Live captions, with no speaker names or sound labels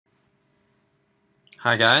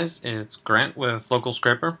Hi guys, it's Grant with Local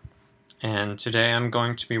Scraper, and today I'm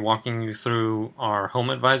going to be walking you through our Home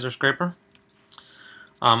Advisor Scraper.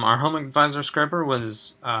 Our Home Advisor Scraper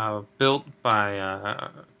was built by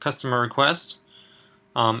customer request.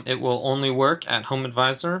 It will only work at Home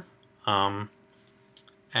Advisor, and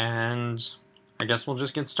I guess we'll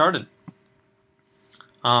just get started.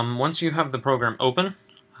 Once you have the program open,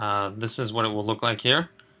 this is what it will look like here.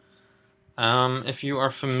 If you are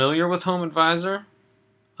familiar with Home Advisor,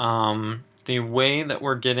 the way that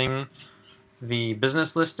we're getting the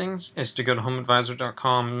business listings is to go to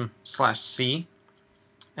homeadvisor.com/C,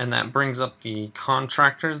 and that brings up the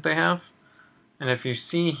contractors they have. And if you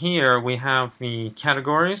see here, we have the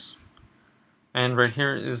categories, and right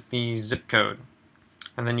here is the zip code,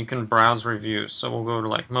 and then you can browse reviews. So we'll go to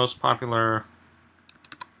like most popular.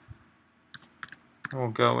 We'll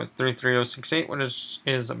go with 33068, which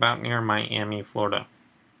is about near Miami, Florida.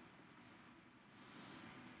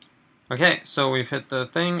 Okay, so we've hit the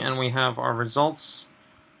thing, and we have our results.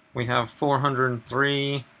 We have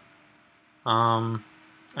 403, and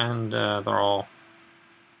they're all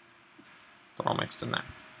mixed in there.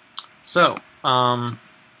 So,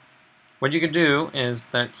 what you could do is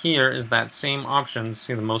that here is that same option.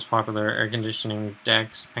 See the most popular: air conditioning,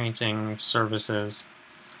 decks, painting, services.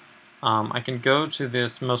 I can go to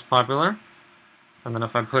this most popular, and then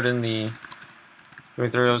if I put in the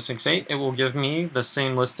 33068, it will give me the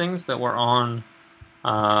same listings that were on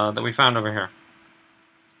that we found over here.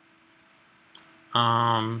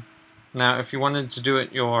 Now, if you wanted to do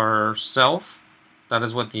it yourself, that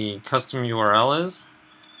is what the custom URL is.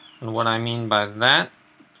 And what I mean by that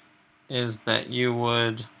is that you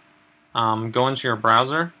would go into your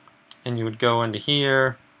browser, and you would go into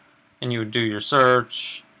here, and you would do your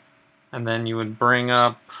search, and then you would bring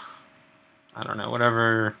up, I don't know,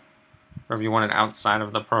 whatever you wanted outside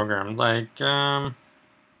of the program. Like, let's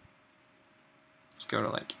go to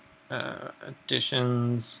like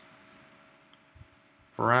additions,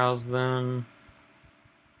 browse them,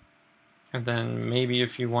 and then maybe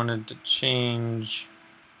if you wanted to change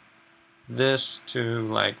this to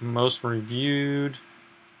like most reviewed,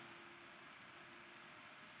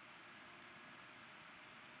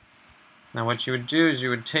 now what you would do is you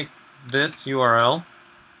would take this URL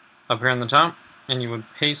up here on the top, and you would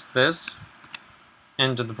paste this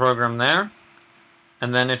into the program there,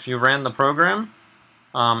 and then if you ran the program,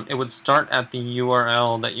 it would start at the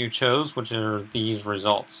URL that you chose, which are these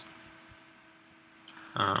results.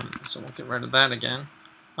 So we'll get rid of that again.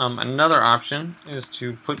 Another option is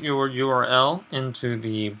to put your URL into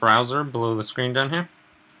the browser below the screen down here.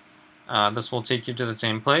 This will take you to the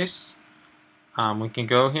same place. We can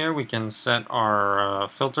go here, we can set our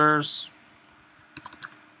filters,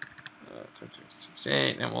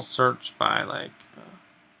 368, and we'll search by like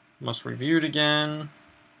most reviewed again.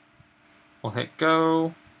 We'll hit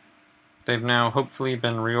go. They've now hopefully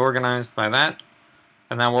been reorganized by that.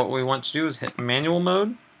 And now what we want to do is hit manual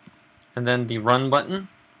mode, and then the run button,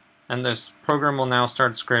 and this program will now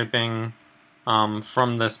start scraping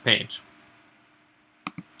from this page.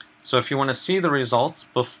 So if you want to see the results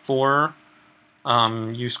before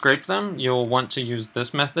you scrape them, you'll want to use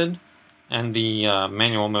this method and the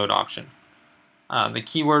manual mode option. The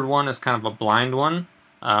keyword one is kind of a blind one.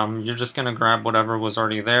 You're just going to grab whatever was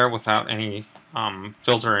already there without any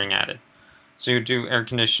filtering added. So you do air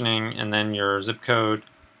conditioning and then your zip code,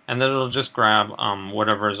 and then it'll just grab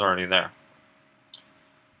whatever is already there.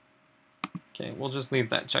 Okay, we'll just leave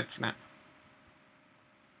that checked for now.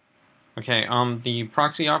 Okay, the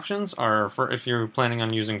proxy options are for if you're planning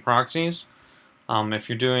on using proxies. If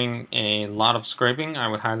you're doing a lot of scraping, I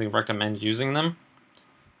would highly recommend using them.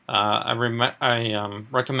 I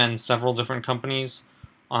recommend several different companies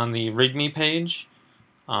on the README page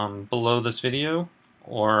below this video,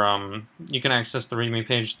 or you can access the README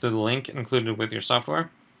page through the link included with your software.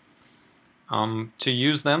 To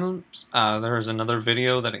use them, there is another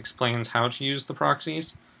video that explains how to use the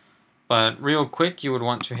proxies, but real quick, you would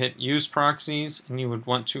want to hit use proxies, and you would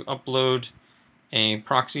want to upload a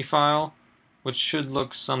proxy file, which should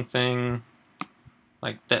look something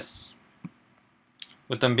like this,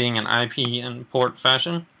 with them being an IP and port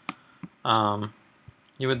fashion.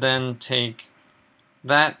 You would then take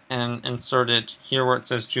that and insert it here where it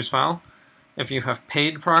says choose file. If you have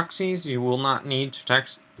paid proxies, you will not need to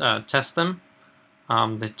test them.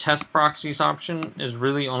 The test proxies option is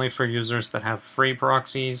really only for users that have free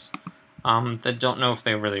proxies that don't know if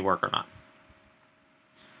they really work or not.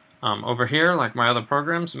 Over here, like my other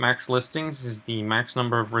programs, max listings is the max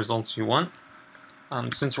number of results you want.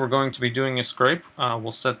 Since we're going to be doing a scrape,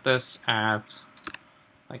 we'll set this at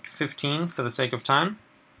like 15 for the sake of time.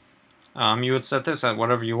 You would set this at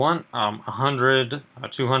whatever you want, 100,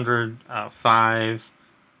 200, 5,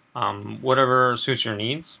 whatever suits your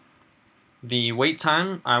needs. The wait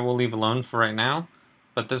time I will leave alone for right now,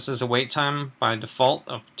 but this is a wait time by default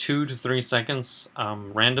of 2 to 3 seconds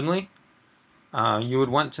randomly. You would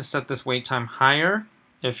want to set this wait time higher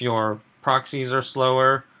if your proxies are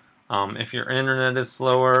slower, if your internet is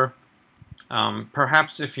slower,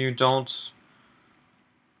 perhaps if you're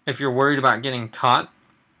worried about getting caught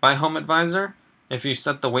by HomeAdvisor, if you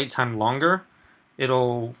set the wait time longer,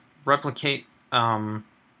 it'll replicate a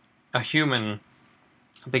human,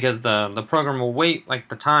 because the program will wait like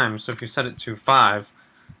the time. So if you set it to 5,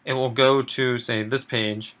 it will go to, say, this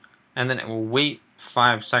page, and then it will wait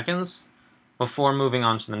 5 seconds before moving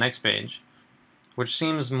on to the next page, which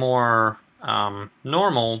seems more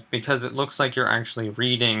normal because it looks like you're actually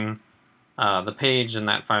reading the page in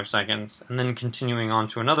that 5 seconds and then continuing on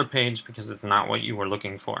to another page because it's not what you were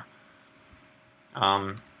looking for.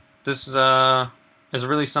 This is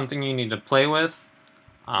really something you need to play with.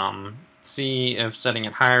 See if setting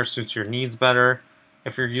it higher suits your needs better.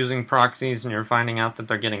 If you're using proxies and you're finding out that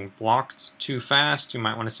they're getting blocked too fast, you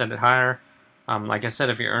might want to set it higher. Like I said,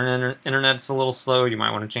 if your internet's a little slow, you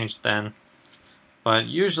might want to change it then. But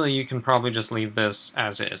usually you can probably just leave this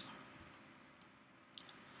as is.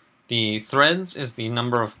 The threads is the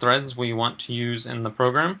number of threads we want to use in the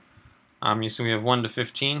program. You see we have 1 to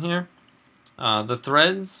 15 here. The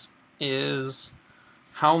threads is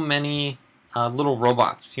how many little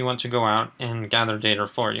robots you want to go out and gather data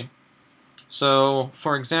for you. So,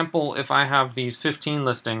 for example, if I have these 15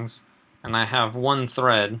 listings and I have 1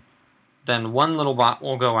 thread, then 1 little bot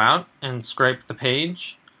will go out and scrape the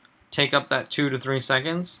page, take up that 2 to 3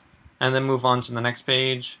 seconds, and then move on to the next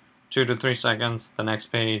page, 2 to 3 seconds, the next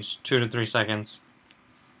page, 2 to 3 seconds.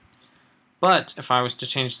 But if I was to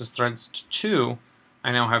change this threads to 2,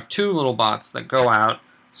 I now have 2 little bots that go out,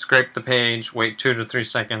 scrape the page, wait 2 to 3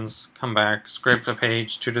 seconds, come back, scrape the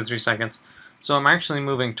page, 2 to 3 seconds. So I'm actually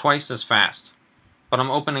moving twice as fast, but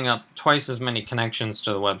I'm opening up twice as many connections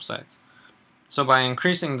to the websites. So by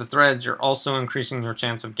increasing the threads, you're also increasing your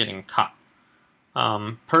chance of getting caught.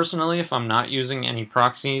 Personally, if I'm not using any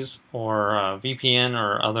proxies or VPN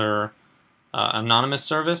or other anonymous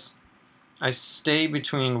service, I stay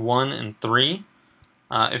between 1 and 3.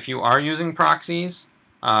 If you are using proxies,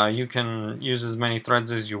 you can use as many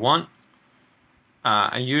threads as you want.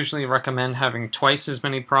 I usually recommend having twice as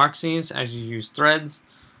many proxies as you use threads,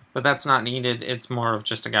 but that's not needed. It's more of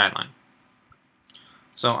just a guideline.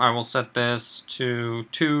 So I will set this to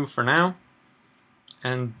 2 for now,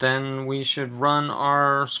 and then we should run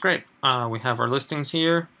our scrape. We have our listings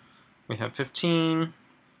here. We have 15,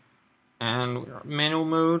 and we are manual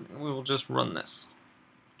mode. We will just run this.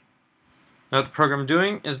 Now what the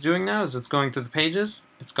program is doing now is it's going through the pages.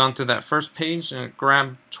 It's gone through that first page and it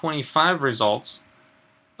grabbed 25 results,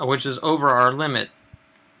 which is over our limit.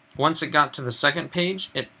 Once it got to the second page,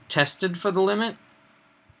 it tested for the limit,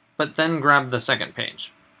 but then grabbed the second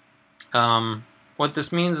page. What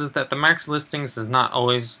this means is that the max listings is not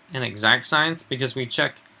always an exact science because we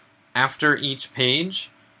check after each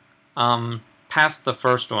page past the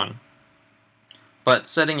first one. But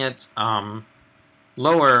setting it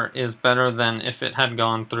lower is better than if it had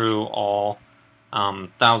gone through all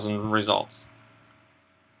 1,000 results.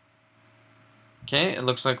 Okay, it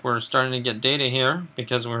looks like we're starting to get data here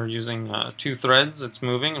because we're using 2 threads. It's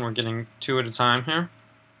moving and we're getting 2 at a time here.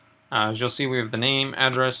 As you'll see, we have the name,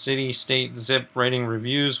 address, city, state, zip, rating,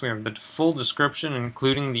 reviews. We have the full description,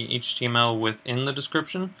 including the HTML within the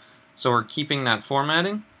description. So we're keeping that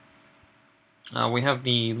formatting. We have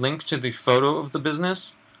the link to the photo of the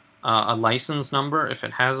business, a license number if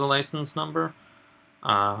it has a license number.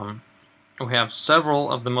 We have several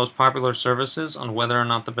of the most popular services on whether or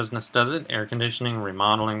not the business does it: air conditioning,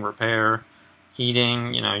 remodeling, repair,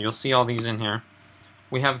 heating. You'll see all these in here.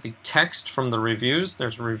 We have the text from the reviews.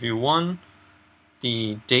 There's review 1,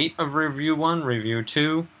 the date of review 1, review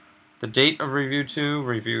 2, the date of review 2,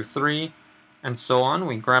 review 3, and so on.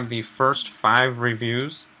 We grab the first 5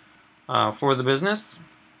 reviews for the business.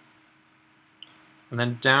 And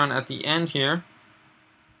then down at the end here,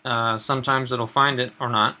 sometimes it'll find it or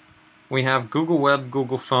not, we have Google Web,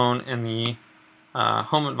 Google Phone, and the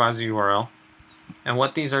HomeAdvisor URL. And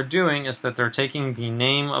what these are doing is that they're taking the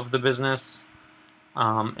name of the business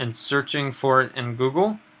and searching for it in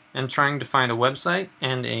Google and trying to find a website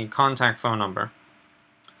and a contact phone number.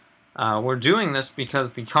 We're doing this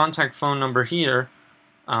because the contact phone number here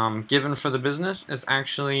given for the business is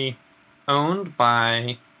actually owned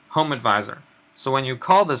by HomeAdvisor. So when you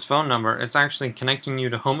call this phone number, it's actually connecting you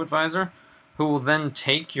to HomeAdvisor, who will then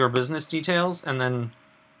take your business details and then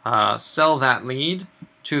sell that lead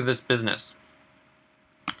to this business.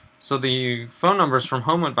 So the phone numbers from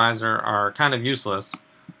HomeAdvisor are kind of useless,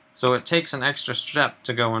 so it takes an extra step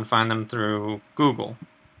to go and find them through Google.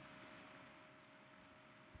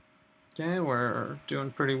 Okay, we're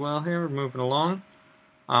doing pretty well here, we're moving along.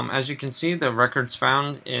 As you can see, the records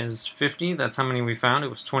found is 50, that's how many we found. It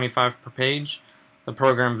was 25 per page. The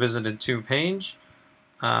program visited 2 page.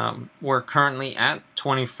 We're currently at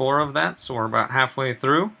 24 of that, so we're about halfway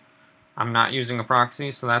through. I'm not using a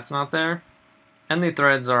proxy, so that's not there. And the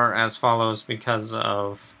threads are as follows because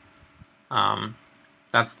of,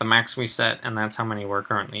 that's the max we set, and that's how many we're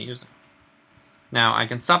currently using. Now, I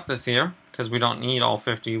can stop this here, because we don't need all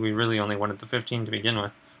 50, we really only wanted the 15 to begin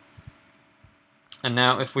with. And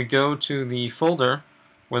now, if we go to the folder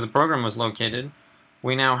where the program was located,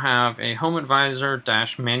 we now have a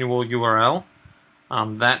HomeAdvisor-manual URL.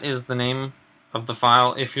 That is the name of the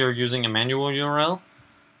file if you're using a manual URL.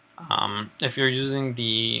 If you're using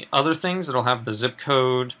the other things, it'll have the zip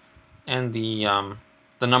code and the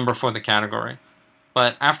number for the category.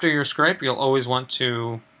 But after your scrape, you'll always want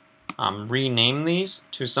to rename these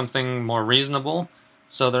to something more reasonable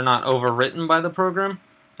so they're not overwritten by the program,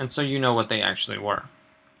 and so you know what they actually were.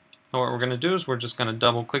 So what we're going to do is we're just going to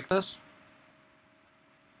double click this.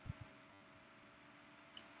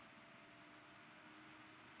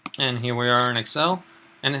 And here we are in Excel,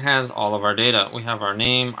 and it has all of our data. We have our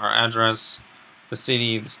name, our address, the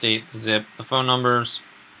city, the state, the zip, the phone numbers,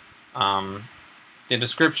 the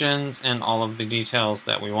descriptions, and all of the details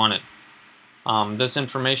that we wanted. This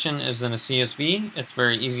information is in a CSV. It's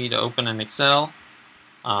very easy to open in Excel.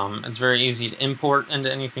 It's very easy to import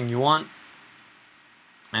into anything you want,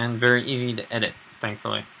 and very easy to edit,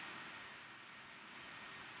 thankfully.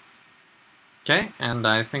 Okay, and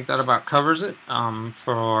I think that about covers it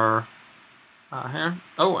for here.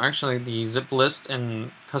 Oh, actually, the zip list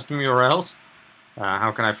and custom URLs.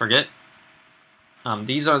 How can I forget?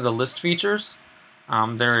 These are the list features.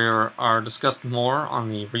 They are discussed more on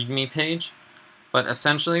the README page. But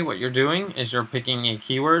essentially, what you're doing is you're picking a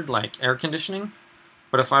keyword like air conditioning.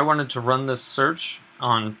 But if I wanted to run this search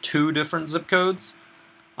on 2 different zip codes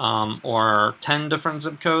or 10 different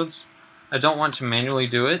zip codes, I don't want to manually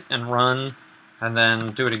do it and run and then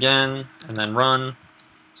do it again and then run.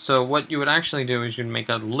 So what you would actually do is you'd make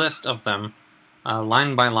a list of them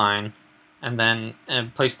line by line and then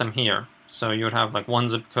place them here. So you would have like one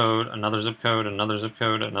zip code, another zip code, another zip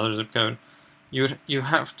code, another zip code. You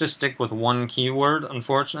have to stick with one keyword,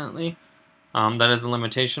 unfortunately. That is a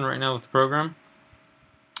limitation right now with the program.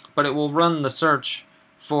 But it will run the search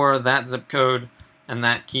for that zip code and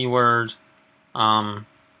that keyword over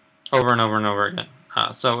and over and over again.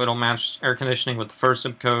 So it'll match air conditioning with the first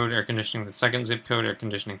zip code, air conditioning with the second zip code, air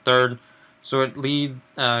conditioning third. So it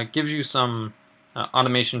gives you some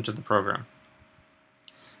automation to the program.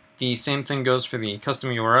 The same thing goes for the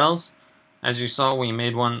custom URLs. As you saw, we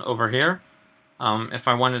made one over here. If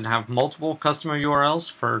I wanted to have multiple customer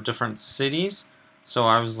URLs for different cities, so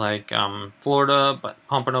I was like Florida, but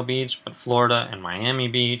Pompano Beach, but Florida and Miami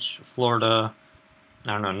Beach, Florida,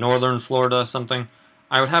 I don't know, Northern Florida, something,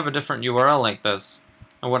 I would have a different URL like this.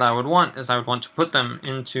 And what I would want is I would want to put them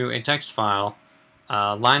into a text file,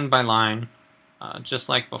 line by line, just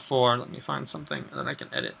like before. Let me find something that I can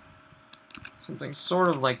edit. Something sort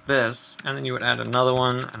of like this, and then you would add another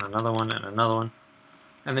one, and another one, and another one.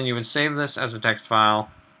 And then you would save this as a text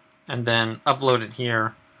file, and then upload it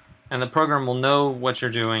here. And the program will know what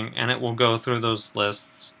you're doing, and it will go through those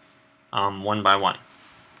lists one by one.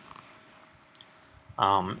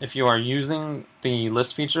 If you are using the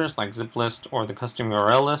list features like zip list or the custom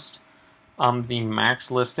URL list, the max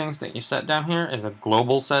listings that you set down here is a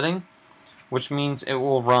global setting, which means it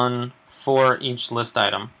will run for each list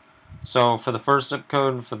item. So for the first zip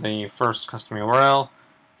code, for the first custom URL,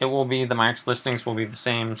 it will be, the max listings will be the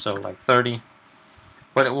same, so like 30.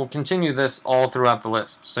 But it will continue this all throughout the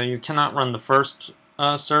list. So you cannot run the first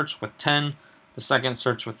search with 10, the second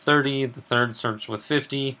search with 30, the third search with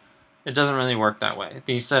 50. It doesn't really work that way.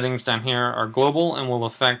 These settings down here are global and will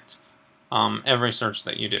affect every search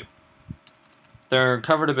that you do. They're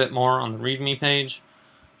covered a bit more on the README page,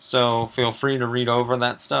 so feel free to read over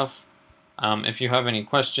that stuff. If you have any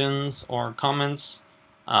questions or comments,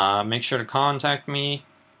 make sure to contact me,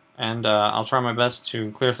 and I'll try my best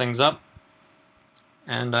to clear things up.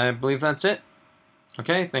 And I believe that's it.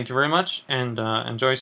 Okay, thank you very much, and enjoy.